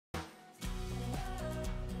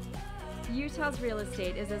Utah's real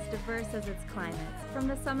estate is as diverse as its climate. From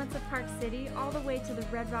the summits of Park City all the way to the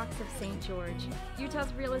red rocks of St. George,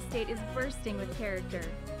 Utah's real estate is bursting with character.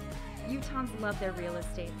 Utahns love their real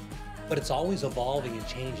estate. But it's always evolving and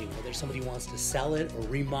changing, whether somebody wants to sell it or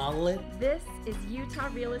remodel it. This is Utah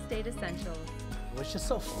Real Estate Essentials. It's just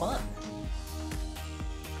so fun.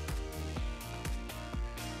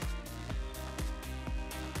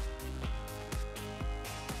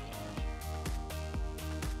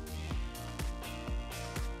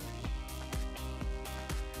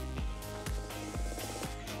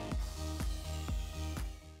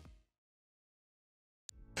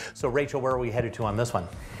 So Rachel, where are we headed to on this one?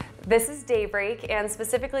 This is Daybreak, and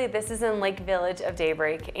specifically this is in Lake Village of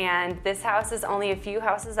Daybreak, and this house is only a few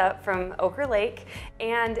houses up from Ochre Lake,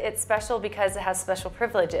 and it's special because it has special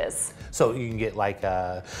privileges. So you can get like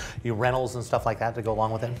rentals and stuff like that to go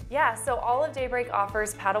along with it? Yeah, so all of Daybreak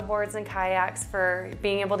offers paddle boards and kayaks for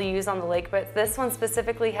being able to use on the lake, but this one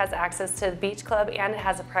specifically has access to the beach club and it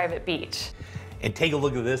has a private beach. And take a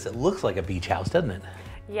look at this, it looks like a beach house, doesn't it?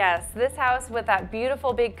 Yes, this house with that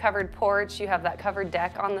beautiful big covered porch, you have that covered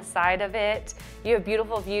deck on the side of it. You have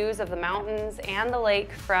beautiful views of the mountains and the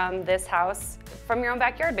lake from this house, from your own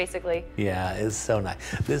backyard basically. Yeah, it's so nice.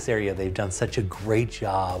 This area, they've done such a great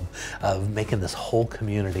job of making this whole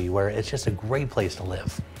community where it's just a great place to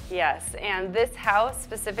live. Yes, and this house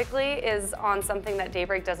specifically is on something that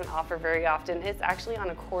Daybreak doesn't offer very often. It's actually on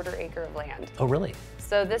a 1/4 acre of land. Oh, really?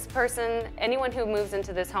 So this person, anyone who moves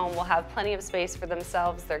into this home will have plenty of space for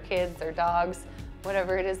themselves, their kids, their dogs,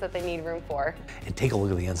 whatever it is that they need room for. And take a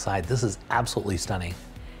look at the inside. This is absolutely stunning.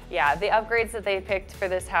 Yeah, the upgrades that they picked for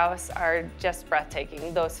this house are just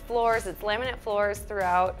breathtaking. Those floors, it's laminate floors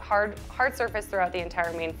throughout, hard surface throughout the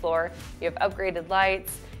entire main floor. You have upgraded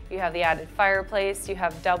lights, you have the added fireplace, you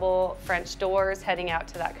have double French doors heading out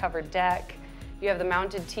to that covered deck. You have the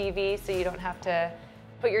mounted TV so you don't have to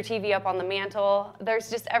put your TV up on the mantle. There's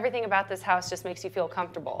just everything about this house just makes you feel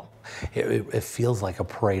comfortable. It feels like a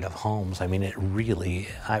parade of homes. I mean, it really,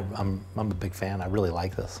 I'm a big fan. I really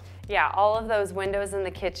like this. Yeah, all of those windows in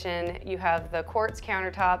the kitchen, you have the quartz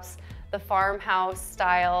countertops, the farmhouse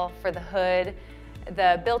style for the hood,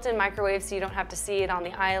 the built-in microwave so you don't have to see it on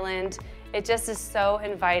the island. It just is so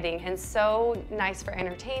inviting and so nice for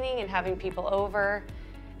entertaining and having people over.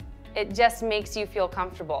 It just makes you feel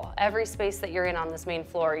comfortable. Every space that you're in on this main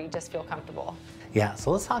floor, you just feel comfortable. Yeah,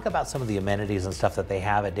 so let's talk about some of the amenities and stuff that they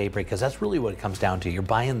have at Daybreak, because that's really what it comes down to. You're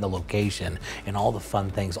buying the location and all the fun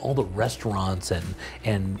things, all the restaurants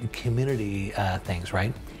and community things,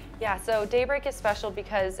 right? Yeah, so Daybreak is special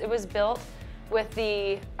because it was built with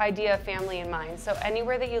the idea of family in mind. So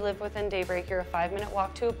anywhere that you live within Daybreak, you're a 5-minute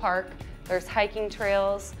walk to a park. There's hiking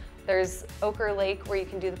trails. There's Ochre Lake where you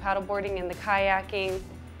can do the paddleboarding and the kayaking.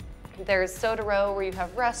 There's Soda Row where you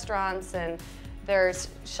have restaurants, and there's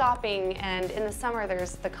shopping, and in the summer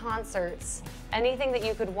there's the concerts. Anything that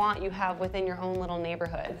you could want, you have within your own little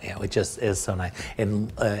neighborhood. Yeah, it just is so nice.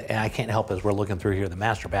 And I can't help as we're looking through here, the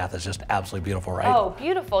master bath is just absolutely beautiful, right? Oh,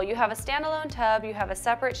 beautiful. You have a standalone tub, you have a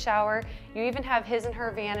separate shower, you even have his and her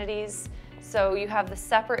vanities. So you have the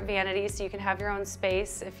separate vanities so you can have your own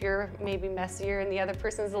space. If you're maybe messier and the other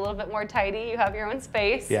person's a little bit more tidy, you have your own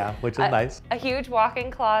space. Yeah, which is nice. A huge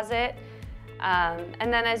walk-in closet.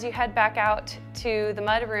 And then as you head back out to the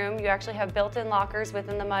mudroom, you actually have built-in lockers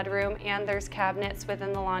within the mudroom, and there's cabinets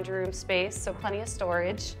within the laundry room space, so plenty of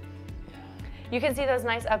storage. You can see those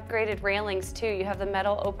nice upgraded railings too. You have the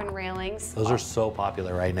metal open railings. Those are so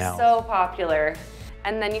popular right now. So popular.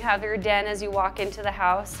 And then you have your den as you walk into the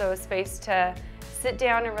house, so a space to sit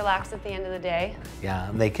down and relax at the end of the day. Yeah,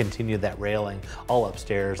 and they continue that railing all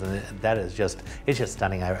upstairs, and that is just, it's just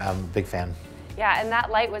stunning. I'm a big fan. Yeah, and that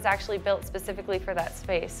light was actually built specifically for that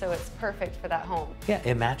space, so it's perfect for that home. Yeah,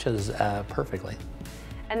 it matches perfectly.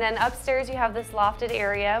 And then upstairs you have this lofted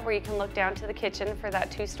area where you can look down to the kitchen for that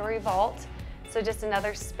 2-story vault. So just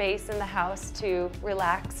another space in the house to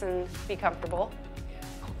relax and be comfortable.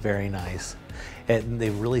 Very nice. And they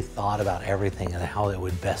really thought about everything and how it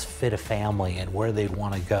would best fit a family and where they'd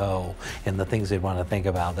want to go and the things they'd want to think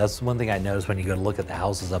about. That's one thing I noticed when you go to look at the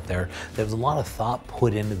houses up there. There's a lot of thought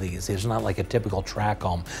put into these. It's not like a typical tract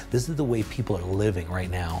home. This is the way people are living right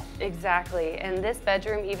now. Exactly. And this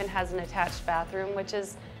bedroom even has an attached bathroom, which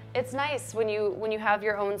is, it's nice when you have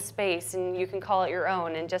your own space and you can call it your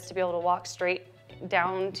own, and just to be able to walk straight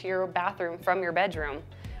down to your bathroom from your bedroom.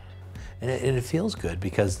 And it feels good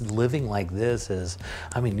because living like this is,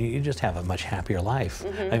 I mean, you just have a much happier life.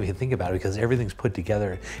 I mean, think about it, because everything's put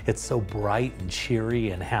together. It's so bright and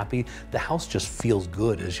cheery and happy. The house just feels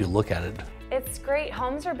good as you look at it. It's great.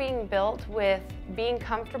 Homes are being built with being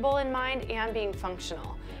comfortable in mind and being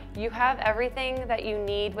functional. You have everything that you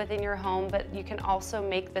need within your home, but you can also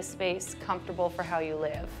make the space comfortable for how you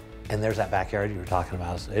live. And there's that backyard you were talking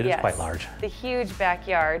about. It is quite large. The huge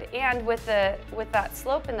backyard, and with that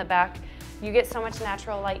slope in the back, you get so much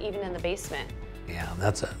natural light even in the basement. Yeah,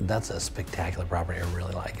 that's a spectacular property. I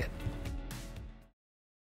really like it.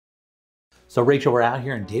 So Rachel, we're out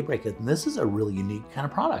here in Daybreak, and this is a really unique kind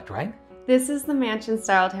of product, right? This is the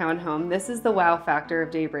mansion-style townhome. This is the wow factor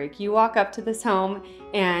of Daybreak. You walk up to this home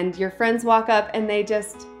and your friends walk up and they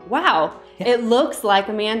just, wow. Yeah. It looks like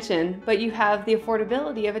a mansion, but you have the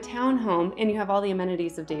affordability of a townhome and you have all the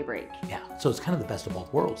amenities of Daybreak. Yeah, so it's kind of the best of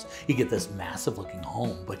both worlds. You get this massive looking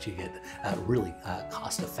home, but you get a really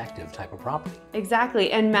cost-effective type of property.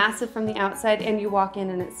 Exactly, and massive from the outside, and you walk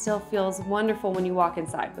in and it still feels wonderful when you walk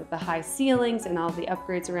inside with the high ceilings and all the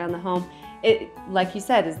upgrades around the home. It, like you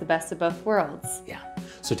said, is the best of both worlds. Yeah,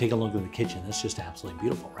 so take a look at the kitchen. It's just absolutely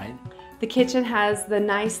beautiful, right? The kitchen has the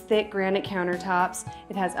nice thick granite countertops.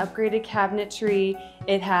 It has upgraded cabinetry.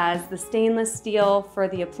 It has the stainless steel for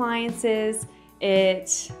the appliances.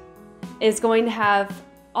 It is going to have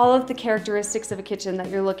all of the characteristics of a kitchen that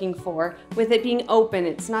you're looking for. With it being open,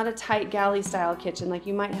 it's not a tight galley style kitchen like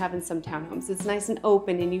you might have in some townhomes. It's nice and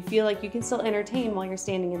open and you feel like you can still entertain while you're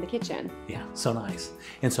standing in the kitchen. Yeah, so nice.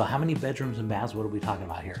 And so how many bedrooms and baths, what are we talking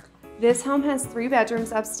about here? This home has 3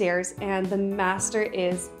 bedrooms upstairs and the master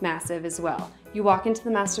is massive as well. You walk into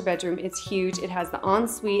the master bedroom, it's huge. It has the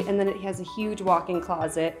ensuite and then it has a huge walk-in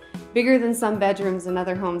closet, bigger than some bedrooms in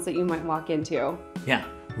other homes that you might walk into. Yeah.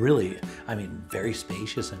 Really, I mean, very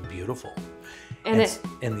spacious and beautiful. And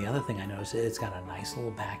the other thing I noticed, it's got a nice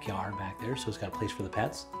little backyard back there, so it's got a place for the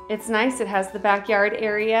pets. It's nice. It has the backyard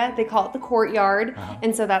area. They call it the courtyard.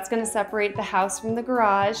 And so that's going to separate the house from the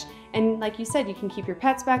garage. And like you said, you can keep your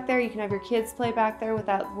pets back there. You can have your kids play back there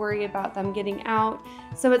without worry about them getting out.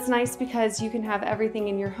 So it's nice because you can have everything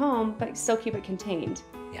in your home, but still keep it contained.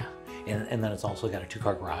 Yeah. And then it's also got a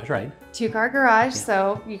 2-car garage, right? 2-car garage,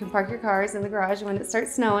 so you can park your cars in the garage when it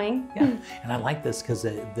starts snowing. Yeah, and I like this because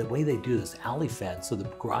the way they do this alley fed, so the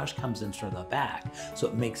garage comes in from the back, so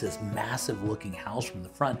it makes this massive looking house from the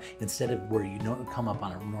front instead of where you don't come up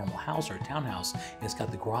on a normal house or a townhouse. And it's got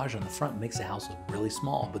the garage on the front, makes the house look really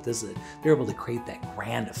small. But they're able to create that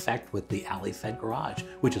grand effect with the alley fed garage,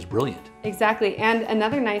 which is brilliant. Exactly, and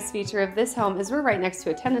another nice feature of this home is we're right next to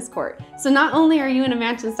a tennis court. So not only are you in a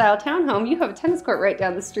mansion style townhome, you have a tennis court right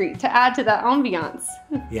down the street to add to that ambiance.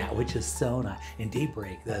 Yeah, which is so nice. In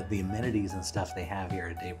Daybreak, the amenities and stuff they have here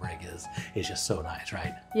at Daybreak is just so nice,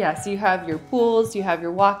 right? Yes, you have your pools, you have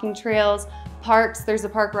your walking trails, parks. There's a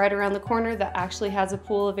park right around the corner that actually has a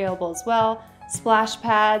pool available as well. Splash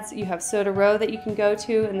pads, you have Soda Row that you can go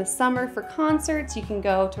to in the summer for concerts, you can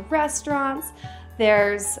go to restaurants.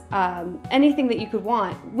 There's anything that you could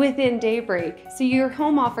want within Daybreak. So your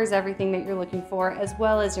home offers everything that you're looking for as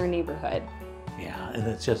well as your neighborhood. Yeah, and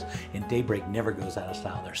it's just, and Daybreak never goes out of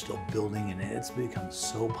style. They're still building and it's become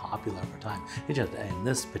so popular over time. It just, and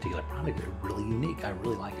this particular product is really unique. I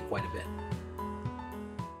really like it quite a bit.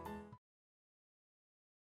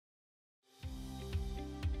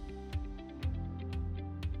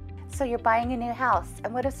 So you're buying a new house,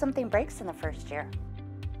 and what if something breaks in the first year?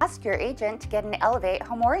 Ask your agent to get an Elevate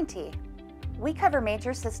home warranty. We cover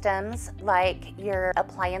major systems like your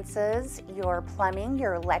appliances, your plumbing,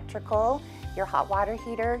 your electrical, your hot water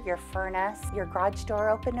heater, your furnace, your garage door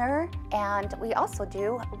opener, and we also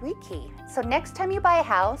do rekey. So next time you buy a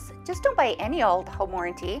house, just don't buy any old home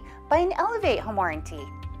warranty, buy an Elevate home warranty.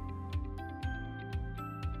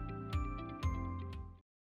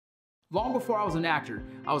 Long before I was an actor,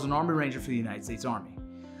 I was an Army Ranger for the United States Army.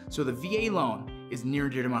 So the VA loan is near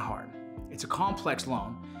and dear to my heart. It's a complex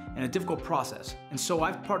loan and a difficult process, and so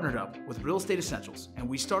I've partnered up with Real Estate Essentials, and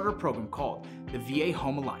we started a program called the VA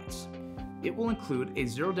Home Alliance. It will include a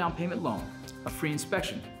 0 down payment loan, a free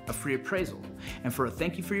inspection, a free appraisal, and for a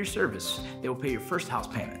thank you for your service, they will pay your first house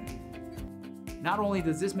payment. Not only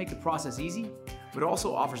does this make the process easy, but it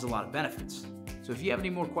also offers a lot of benefits. So if you have any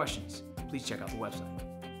more questions, please check out the website.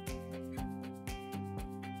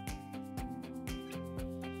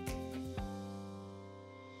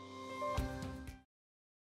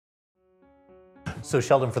 So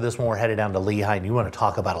Sheldon, for this one, we're headed down to Lehi, and you want to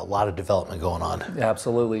talk about a lot of development going on.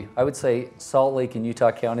 Absolutely. I would say Salt Lake in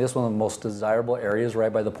Utah County is one of the most desirable areas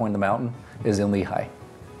right by the point of the mountain is in Lehi.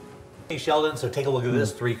 Hey Sheldon, so take a look at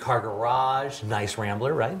this 3-car garage, nice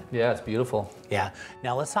Rambler, right? Yeah, it's beautiful. Yeah.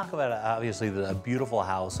 Now let's talk about obviously a beautiful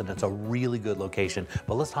house, and it's a really good location.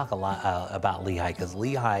 But let's talk a lot about Lehi, because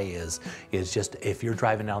Lehi is just, if you're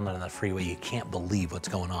driving down on the freeway, you can't believe what's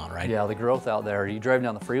going on, right? Yeah, the growth out there. You drive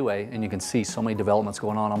down the freeway and you can see so many developments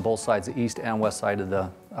going on both sides, the east and west side of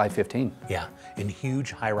the I-15. Yeah, and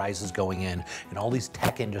huge high rises going in, and all these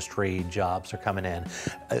tech industry jobs are coming in.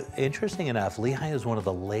 Interesting enough, Lehi is one of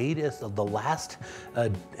the last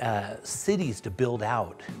cities to build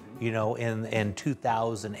out, you know, in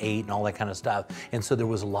 2008 and all that kind of stuff. And so there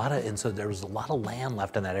was a lot of land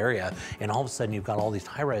left in that area, and all of a sudden you've got all these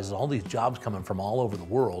high rises, all these jobs coming from all over the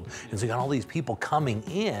world, and so you got all these people coming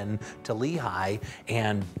in to Lehi,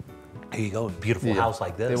 and here you go, a beautiful house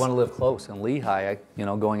like this. They want to live close. In Lehi, you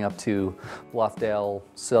know, going up to Bluffdale,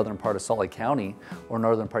 southern part of Salt Lake County, or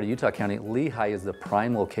northern part of Utah County, Lehi is the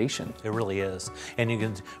prime location. It really is. And you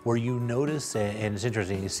can, where you notice, and it's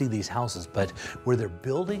interesting, you see these houses, but where they're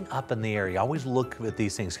building up in the area, always look at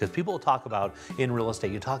these things, because people talk about, in real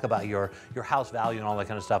estate, you talk about your house value and all that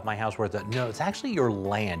kind of stuff, my house worth it. No, it's actually your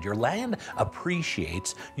land. Your land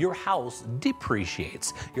appreciates, your house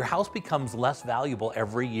depreciates. Your house becomes less valuable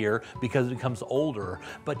every year because it becomes older,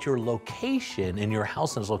 but your location in your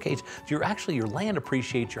house and its location, your land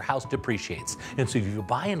appreciates, your house depreciates. And so if you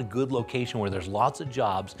buy in a good location where there's lots of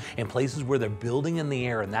jobs and places where they're building in the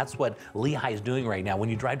air, and that's what Lehi is doing right now. When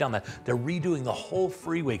you drive down they're redoing the whole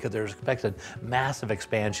freeway because there's expected massive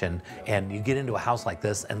expansion, and you get into a house like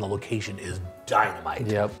this and the location is dynamite.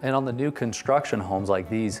 Yep, and on the new construction homes like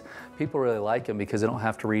these, people really like them because they don't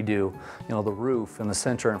have to redo, you know, the roof and the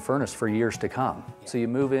center and furnace for years to come. So you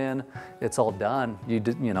move in, it's all done. You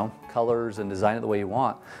know, colors and design it the way you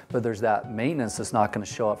want, but there's that maintenance that's not going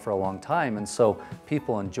to show up for a long time, and so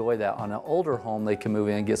people enjoy that. On an older home, they can move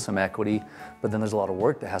in and get some equity, but then there's a lot of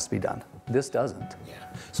work that has to be done. This doesn't. Yeah.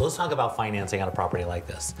 So let's talk about financing on a property like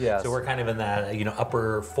this. Yes. So we're kind of in that, you know,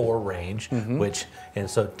 upper 4 range, and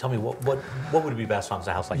so tell me what would be best on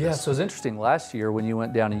a house like this? Yeah, so it's interesting. Last year when you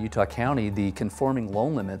went down in Utah County, the conforming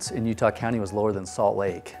loan limits in Utah County was lower than Salt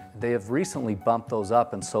Lake. They have recently bumped those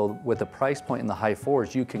up, and so with the price point in the high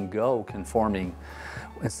 4s, you can go conforming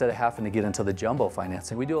instead of having to get into the jumbo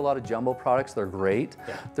financing. We do a lot of jumbo products, they're great.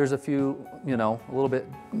 Yeah. There's a few, you know, a little bit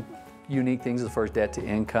unique things as far as debt to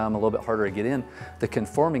income, a little bit harder to get in. The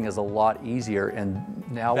conforming is a lot easier, and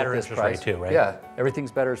now better with this interest price, rate too, right? Yeah,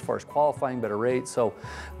 everything's better as far as qualifying, better rate. So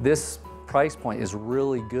this price point is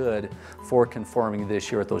really good for conforming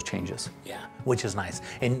this year with those changes. Yeah, which is nice.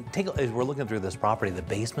 And as we're looking through this property, the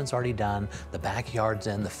basement's already done, the backyard's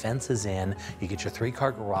in, the fence is in, you get your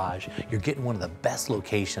 3-car garage, you're getting one of the best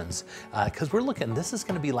locations. Because we're looking, this is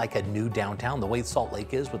gonna be like a new downtown, the way Salt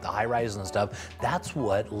Lake is with the high rises and stuff. That's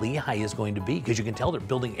what Lehi is going to be, because you can tell they're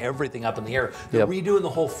building everything up in the air. They're redoing the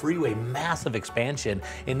whole freeway, massive expansion,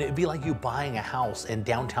 and it'd be like you buying a house in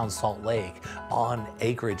downtown Salt Lake on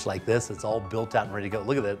acreage like this. It's all built out and ready to go.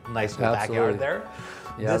 Look at that nice little backyard there.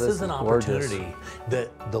 Yeah, this is an opportunity.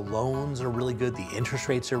 The loans are really good, the interest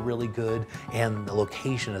rates are really good, and the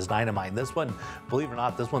location is dynamite. This one, believe it or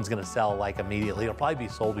not, this one's gonna sell like immediately. It'll probably be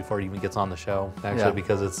sold before it even gets on the show, actually,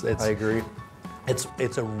 because it's I agree.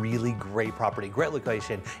 It's a really great property, great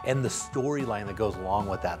location, and the storyline that goes along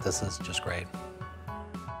with that. This is just great.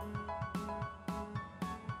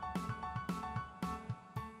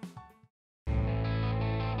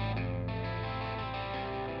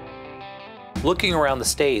 Looking around the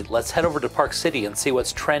state, let's head over to Park City and see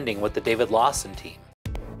what's trending with the David Lawson team.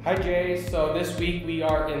 Hi Jay, so this week we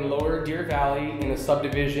are in Lower Deer Valley in a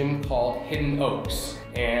subdivision called Hidden Oaks.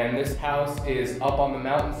 And this house is up on the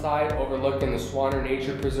mountainside overlooking the Swanner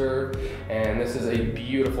Nature Preserve, and this is a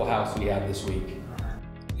beautiful house we have this week.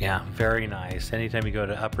 Yeah, very nice. Anytime you go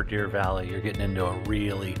to Upper Deer Valley, you're getting into a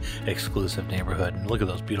really exclusive neighborhood. And look at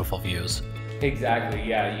those beautiful views. Exactly,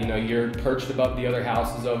 yeah. You know, you're perched above the other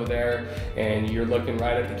houses over there, and you're looking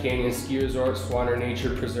right at the Canyon Ski Resort, Swanner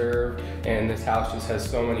Nature Preserve, and this house just has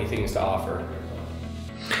so many things to offer.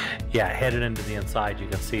 Yeah, headed into the inside, you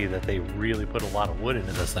can see that they really put a lot of wood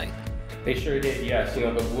into this thing. They sure did, yes. You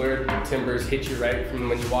know, the wood timbers hit you right from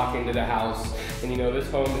when you walk into the house. And you know,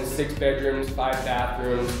 this home is 6 bedrooms, 5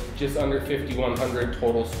 bathrooms, just under 5,100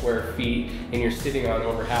 total square feet, and you're sitting on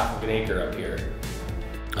over half of an acre up here.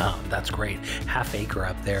 Oh, that's great. Half acre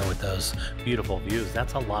up there with those beautiful views.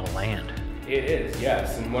 That's a lot of land. It is,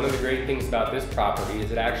 yes. And one of the great things about this property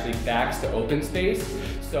is it actually backs to open space.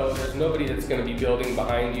 So there's nobody that's going to be building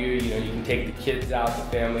behind you. You know, you can take the kids out, the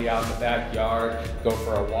family out in the backyard, go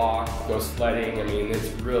for a walk, go sledding. I mean, it's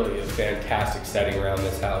really a fantastic setting around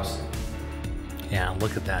this house. Yeah,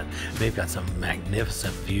 look at that. They've got some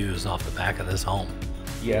magnificent views off the back of this home.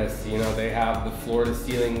 Yes, you know, they have the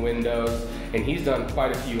floor-to-ceiling windows, and he's done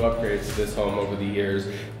quite a few upgrades to this home over the years.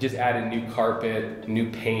 Just added new carpet,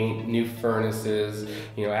 new paint, new furnaces,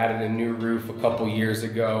 you know, added a new roof a couple years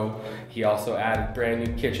ago. He also added brand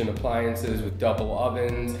new kitchen appliances with double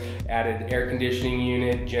ovens, added air conditioning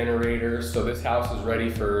unit, generators, so this house is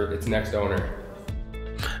ready for its next owner.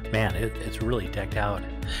 Man, it's really decked out.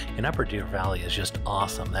 And Upper Deer Valley is just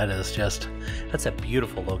awesome. That's a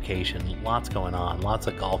beautiful location. Lots going on, lots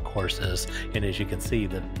of golf courses, and as you can see,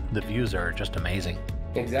 the views are just amazing.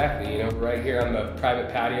 Exactly, you know, right here on the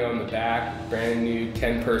private patio in the back, brand new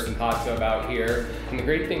 10-person hot tub out here. And the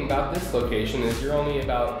great thing about this location is you're only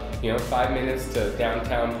about, 5 minutes to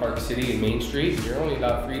downtown Park City and Main Street. You're only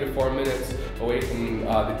about 3 to 4 minutes away from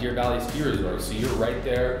the Deer Valley Ski Resort. So you're right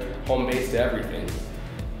there, home base to everything.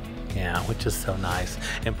 Yeah, which is so nice.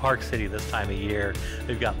 In Park City this time of year,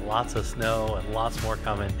 they've got lots of snow and lots more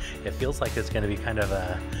coming. It feels like it's going to be you're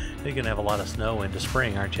going to have a lot of snow into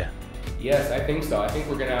spring, aren't you? Yes, I think so. I think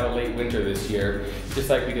we're going to have a late winter this year, just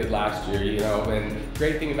like we did last year, And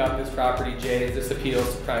great thing about this property, Jay, is this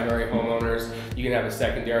appeals to primary homeowners. You can have a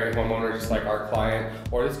secondary homeowner just like our client,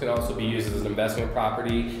 or this can also be used as an investment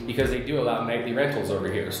property because they do allow nightly rentals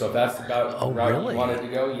over here. So if that's about the route you wanted to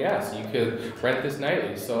go, yes, you could rent this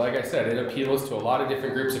nightly. So like I said, it appeals to a lot of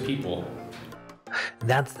different groups of people.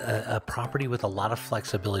 That's a property with a lot of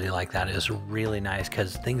flexibility like that is really nice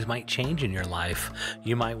because things might change in your life.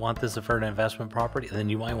 You might want this for an investment property, then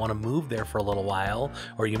you might want to move there for a little while,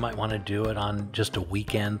 or you might want to do it on just a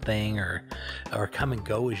weekend thing, or come and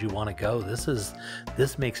go as you want to go.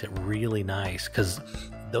 This makes it really nice because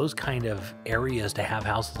those kind of areas to have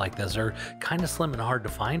houses like this are kind of slim and hard to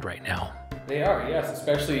find right now. They are, yes,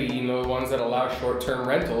 especially, the ones that allow short-term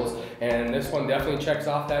rentals, and this one definitely checks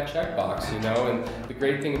off that checkbox, and the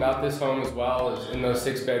great thing about this home as well is in those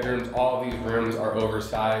 6 bedrooms, all of these rooms are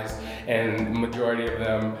oversized, and the majority of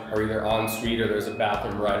them are either en suite or there's a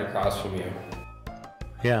bathroom right across from you.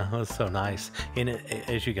 Yeah, that's so nice. And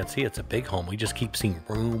as you can see, it's a big home. We just keep seeing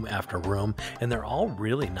room after room, and they're all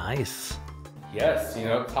really nice. Yes,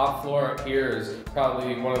 top floor up here is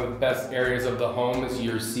probably one of the best areas of the home. As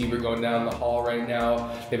you see, we're going down the hall right now.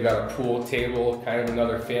 They've got a pool table, kind of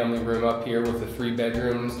another family room up here with the 3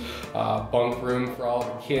 bedrooms, bunk room for all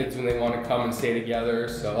the kids when they want to come and stay together.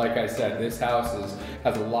 So like I said, this house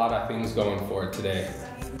has a lot of things going for it today.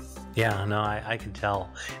 Yeah, no, I can tell.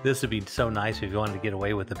 This would be so nice if you wanted to get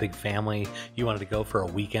away with a big family. You wanted to go for a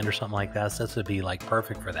weekend or something like that. So this would be like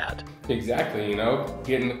perfect for that. Exactly,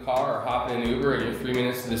 get in the car or hop in an Uber and you're 3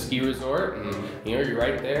 minutes to the ski resort and you're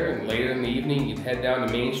right there, and later in the evening you'd head down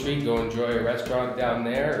to Main Street, go enjoy a restaurant down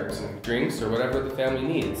there or some drinks or whatever the family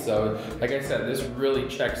needs. So like I said, this really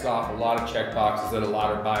checks off a lot of check boxes that a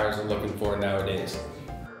lot of buyers are looking for nowadays.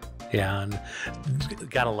 Yeah, and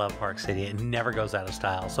gotta love Park City. It never goes out of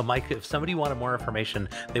style. So Mike, if somebody wanted more information,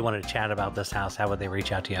 they wanted to chat about this house, how would they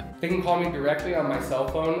reach out to you? They can call me directly on my cell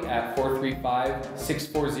phone at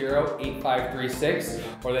 435-640-8536,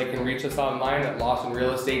 or they can reach us online at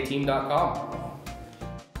lawsonrealestateteam.com.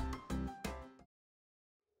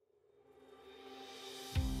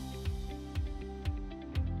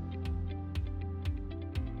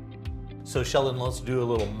 So Sheldon, let's do a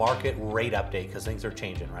little market rate update because things are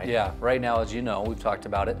changing, right? Yeah, right now, as you know, we've talked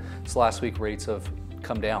about it. So last week rates have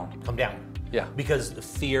come down. Come down. Yeah. Because the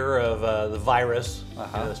fear of the virus,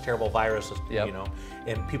 this terrible virus, Yep.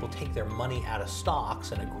 and people take their money out of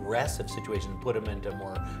stocks in aggressive situations and put them into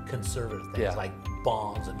more conservative things like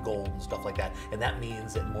bonds and gold and stuff like that. And that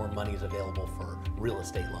means that more money is available for real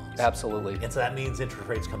estate loans. Absolutely. And so that means interest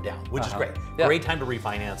rates come down, which is great. Yeah. Great time to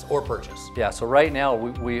refinance or purchase. Yeah, so right now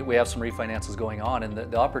we have some refinances going on, and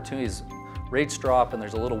the opportunities, rates drop and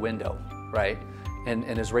there's a little window, right? And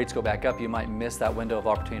as rates go back up, you might miss that window of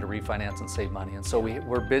opportunity to refinance and save money. And so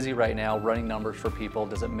we're busy right now running numbers for people.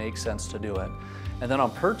 Does it make sense to do it? And then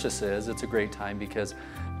on purchases, it's a great time because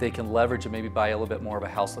they can leverage and maybe buy a little bit more of a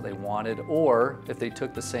house that they wanted, or if they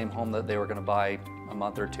took the same home that they were going to buy a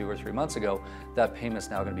month or 2 or 3 months ago, that payment's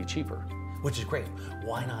now going to be cheaper. Which is great.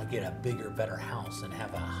 Why not get a bigger, better house and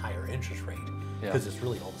have a higher interest rate? Because it's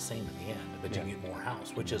really all the same in the end, but you get more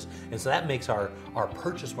house, and so that makes our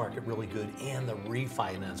purchase market really good and the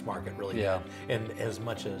refinance market really good. And as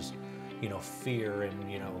much as, fear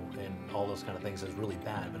and, and all those kind of things is really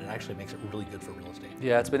bad, but it actually makes it really good for real estate.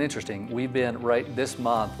 Yeah, it's been interesting. We've been, this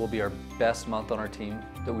month will be our best month on our team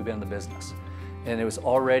that we've been in the business. And it was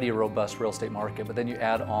already a robust real estate market, but then you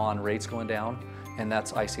add on rates going down, and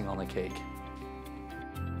that's icing on the cake.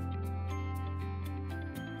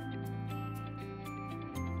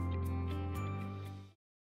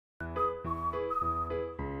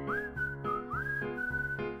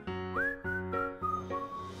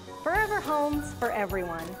 homes for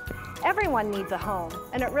everyone. Everyone needs a home,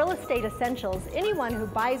 and at Real Estate Essentials, anyone who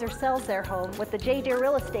buys or sells their home with the J. Deere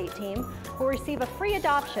Real Estate team will receive a free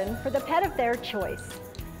adoption for the pet of their choice.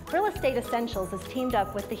 Real Estate Essentials has teamed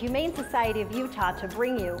up with the Humane Society of Utah to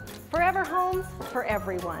bring you forever homes for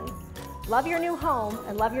everyone. Love your new home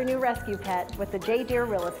and love your new rescue pet with the J. Deere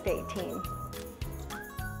Real Estate team.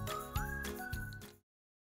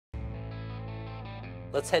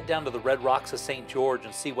 Let's head down to the Red Rocks of St. George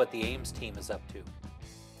and see what the Ames team is up to.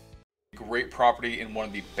 Great property in one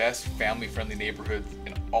of the best family-friendly neighborhoods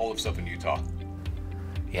in all of southern Utah.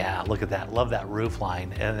 Yeah, look at that. Love that roof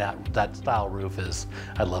line, and that style roof is,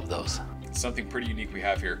 I love those. Something pretty unique we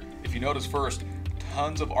have here. If you notice first,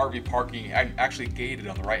 tons of RV parking, actually gated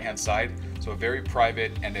on the right-hand side, so a very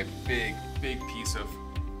private and a big piece of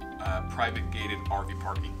private gated RV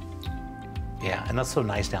parking. Yeah, and that's so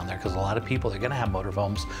nice down there because a lot of people are going to have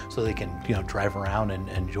motorhomes so they can, drive around and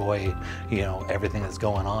enjoy, everything that's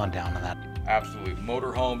going on down in that. Absolutely.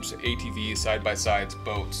 Motorhomes, ATVs, side-by-sides,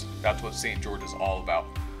 boats. That's what St. George is all about.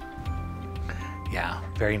 Yeah,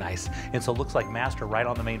 very nice. And so it looks like master right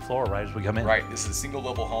on the main floor, right as we come in. Right. This is a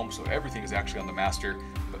single-level home, so everything is actually on the master,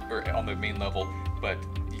 or on the main level. But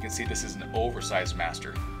you can see this is an oversized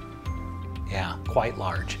master. Yeah, quite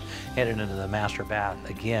large. Headed into the master bath,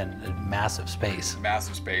 again, massive space.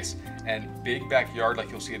 Massive space. And big backyard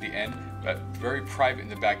like you'll see at the end, but very private in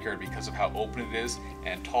the backyard because of how open it is,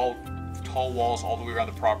 and tall walls all the way around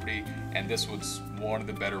the property, and this was one of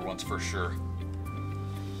the better ones for sure.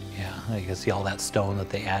 Yeah, you can see all that stone that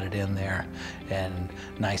they added in there and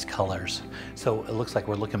nice colors. So it looks like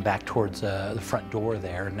we're looking back towards the front door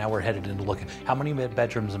there. Now we're headed into looking. How many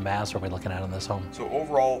bedrooms and baths are we looking at in this home? So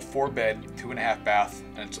overall, 4-bed, 2.5 bath,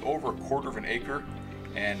 and it's over a quarter of an acre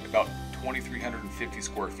and about 2,350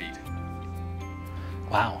 square feet.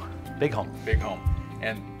 Wow, big home. Big home.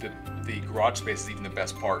 And the garage space is even the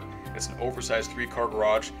best part. It's an oversized 3-car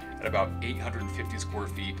garage at about 850 square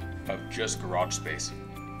feet of just garage space.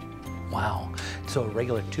 Wow. So a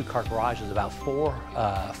regular 2-car garage is about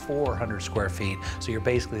 400 square feet. So you're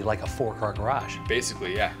basically like a 4-car garage.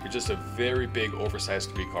 Basically, yeah. You're just a very big oversized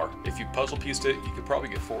 3-car. If you puzzle pieced it, you could probably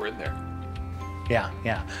get 4 in there. Yeah.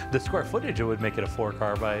 The square footage would make it a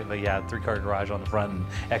 4-car, but yeah, 3-car garage on the front and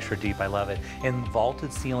extra deep. I love it. And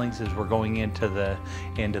vaulted ceilings as we're going into the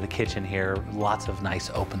kitchen here. Lots of nice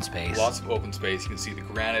open space. Lots of open space. You can see the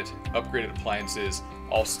granite, upgraded appliances,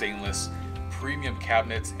 all stainless, premium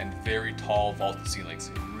cabinets, and very tall vaulted ceilings.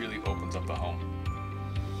 It really opens up the home.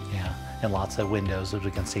 Yeah, and lots of windows as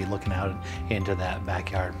we can see looking out into that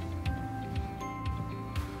backyard.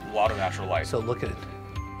 A lot of natural light. So look at it.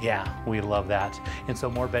 Yeah, we love that. And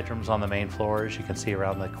so more bedrooms on the main floor, as you can see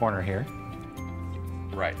around the corner here.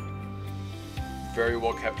 Right. Very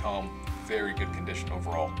well kept home, very good condition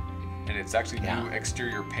overall. And it's actually new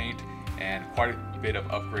exterior paint and quite a bit of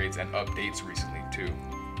upgrades and updates recently too.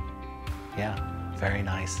 Yeah, very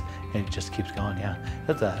nice. And it just keeps going, yeah.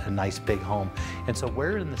 That's a nice big home. And so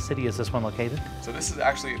where in the city is this one located? So this is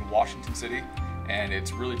actually in Washington City, and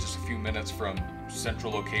it's really just a few minutes from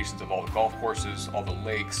central locations of all the golf courses, all the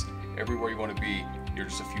lakes, everywhere you want to be, you're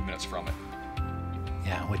just a few minutes from it.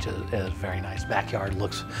 Yeah, which is very nice. Backyard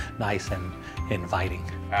looks nice and inviting.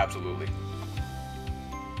 Absolutely.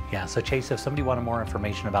 Yeah, so Chase, if somebody wanted more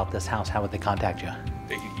information about this house, how would they contact you?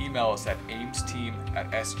 They can email us at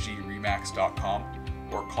amesteam@sgremax.com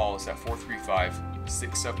or call us at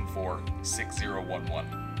 435-674-6011.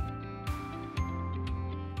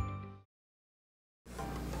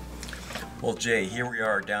 Well, Jay, here we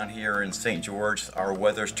are down here in St. George. Our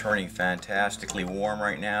weather's turning fantastically warm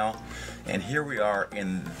right now. And here we are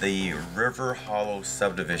in the River Hollow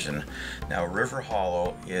subdivision. Now, River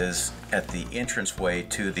Hollow is at the entranceway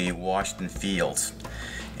to the Washington Fields.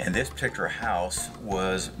 And this particular house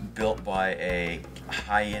was built by a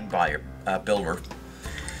high-end builder.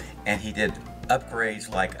 And he did upgrades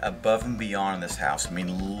like above and beyond in this house. I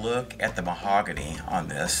mean, look at the mahogany on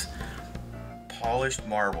this. Polished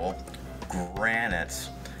marble, granite,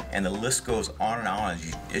 and the list goes on and on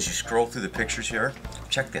as you scroll through the pictures here.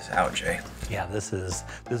 Check this out, Jay. Yeah, this is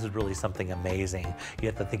really something amazing. You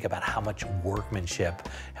have to think about how much workmanship,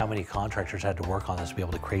 how many contractors had to work on this to be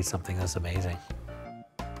able to create something that's amazing.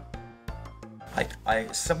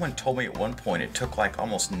 Someone told me at one point it took like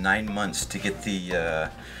almost 9 months to get the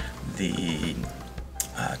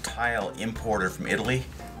tile imported from Italy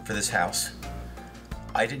for this house.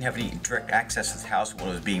 I didn't have any direct access to this house when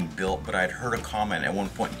it was being built, but I'd heard a comment at one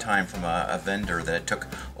point in time from a vendor that it took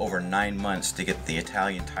over 9 months to get the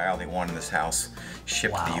Italian tile they wanted in this house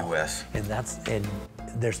shipped to the U.S. And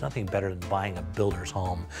there's nothing better than buying a builder's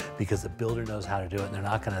home, because the builder knows how to do it, and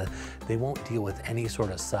they won't deal with any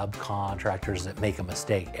sort of subcontractors that make a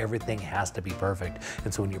mistake. Everything has to be perfect.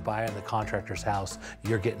 And so when you're buying the contractor's house,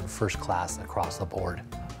 you're getting first class across the board.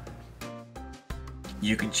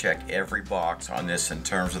 You can check every box on this in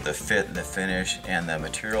terms of the fit and the finish and the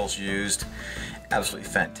materials used. Absolutely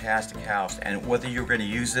fantastic house. And whether you're going to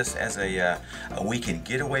use this as a weekend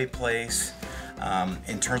getaway place,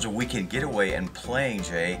 in terms of weekend getaway and playing,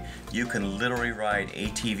 Jay, you can literally ride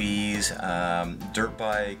ATVs, dirt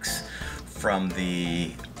bikes from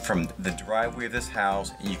the driveway of this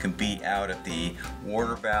house, and you can be out at the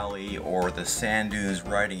Warner Valley or the Sand Dunes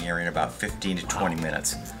riding area in about 15 to 20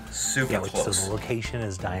 minutes. Super close. So the location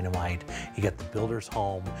is dynamite. You get the builder's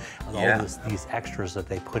home, and all these extras that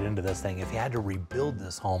they put into this thing. If you had to rebuild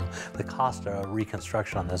this home, the cost of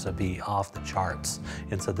reconstruction on this would be off the charts.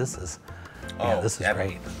 And so this is, this is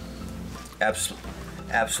great.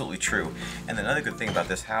 Absolutely true. And another good thing about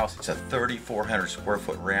this house, it's a 3,400 square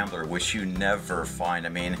foot Rambler, which you never find. I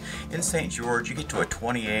mean, in St. George, you get to a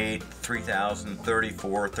 28, 3,000,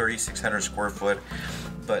 34, 3,600 square foot.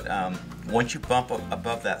 But once you bump up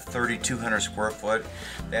above that 3,200 square foot,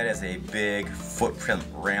 that is a big footprint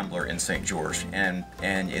Rambler in St. George, and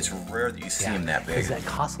it's rare that you see them that big. Because that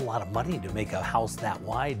costs a lot of money to make a house that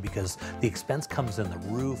wide, because the expense comes in the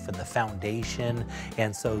roof and the foundation,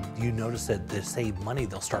 and so you notice that to save money,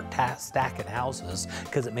 they'll start stacking houses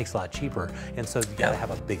because it makes it a lot cheaper. And so you got to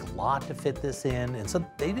have a big lot to fit this in, and so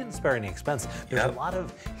they didn't spare any expense. There's a lot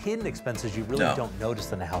of hidden expenses you really don't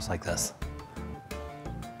notice in a house like this.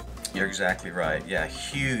 You're exactly right. Yeah,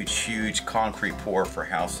 huge concrete pour for a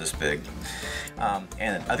house this big.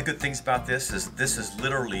 And other good things about this is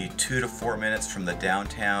literally 2 to 4 minutes from the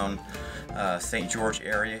downtown St. George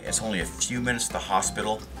area. It's only a few minutes to the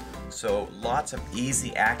hospital. So lots of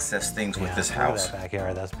easy access things with this house. Look at that back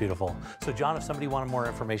area, that's beautiful. So John, if somebody wanted more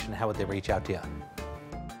information, how would they reach out to you?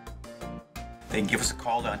 They can give us a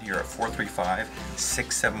call down here at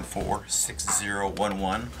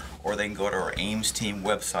 435-674-6011, or they can go to our Ames Team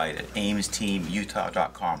website at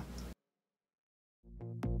amesteamutah.com.